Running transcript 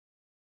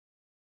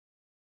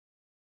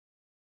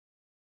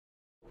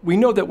We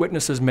know that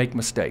witnesses make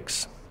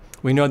mistakes.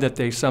 We know that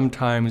they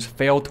sometimes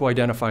fail to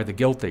identify the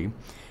guilty,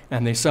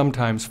 and they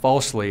sometimes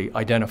falsely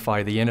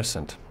identify the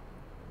innocent.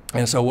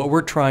 And so what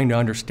we're trying to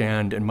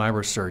understand in my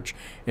research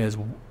is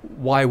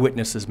why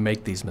witnesses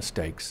make these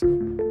mistakes.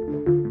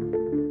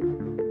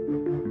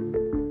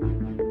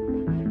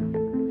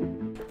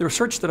 The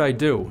research that I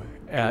do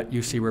at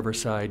UC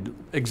Riverside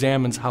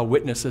examines how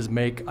witnesses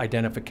make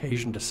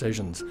identification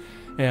decisions.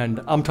 And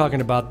I'm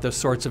talking about the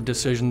sorts of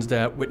decisions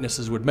that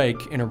witnesses would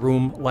make in a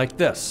room like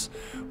this,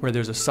 where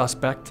there's a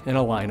suspect in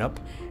a lineup,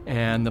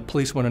 and the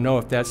police want to know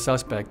if that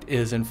suspect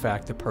is in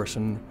fact the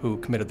person who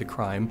committed the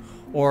crime,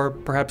 or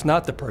perhaps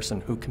not the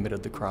person who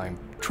committed the crime.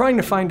 Trying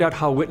to find out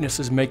how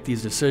witnesses make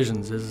these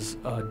decisions is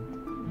a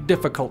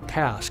difficult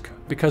task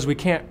because we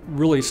can't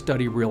really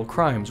study real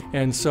crimes.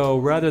 And so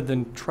rather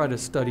than try to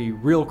study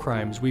real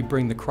crimes, we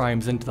bring the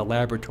crimes into the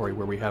laboratory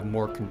where we have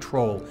more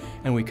control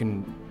and we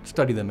can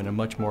study them in a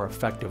much more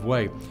effective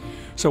way.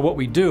 So what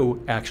we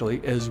do actually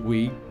is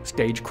we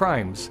stage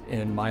crimes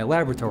in my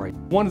laboratory.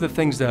 One of the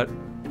things that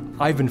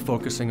I've been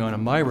focusing on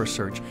in my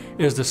research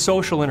is the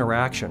social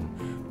interaction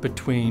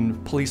between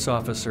police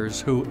officers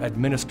who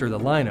administer the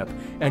lineup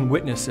and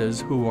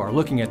witnesses who are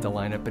looking at the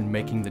lineup and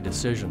making the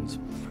decisions.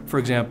 For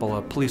example,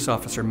 a police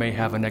officer may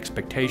have an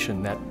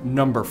expectation that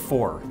number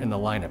 4 in the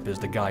lineup is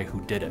the guy who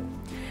did it.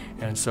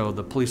 And so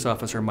the police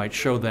officer might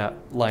show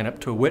that lineup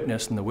to a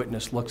witness, and the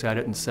witness looks at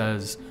it and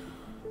says,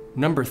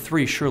 "Number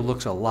 3 sure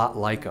looks a lot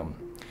like him."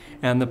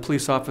 And the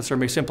police officer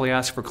may simply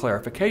ask for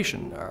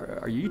clarification.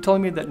 Are you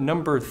telling me that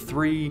number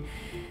 3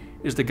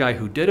 is the guy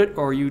who did it,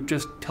 or are you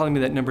just telling me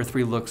that number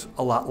 3 looks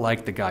a lot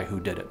like the guy who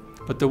did it?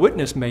 But the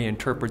witness may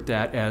interpret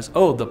that as,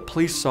 oh, the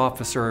police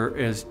officer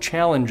is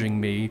challenging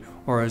me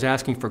or is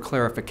asking for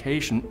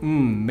clarification.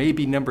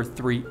 Maybe number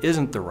 3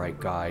 isn't the right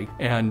guy.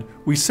 And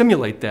we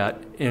simulate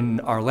that in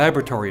our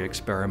laboratory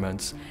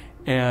experiments,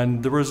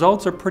 and the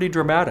results are pretty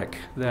dramatic,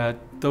 that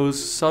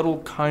those subtle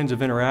kinds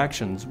of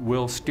interactions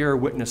will steer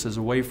witnesses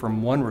away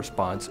from one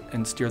response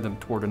and steer them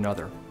toward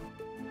another.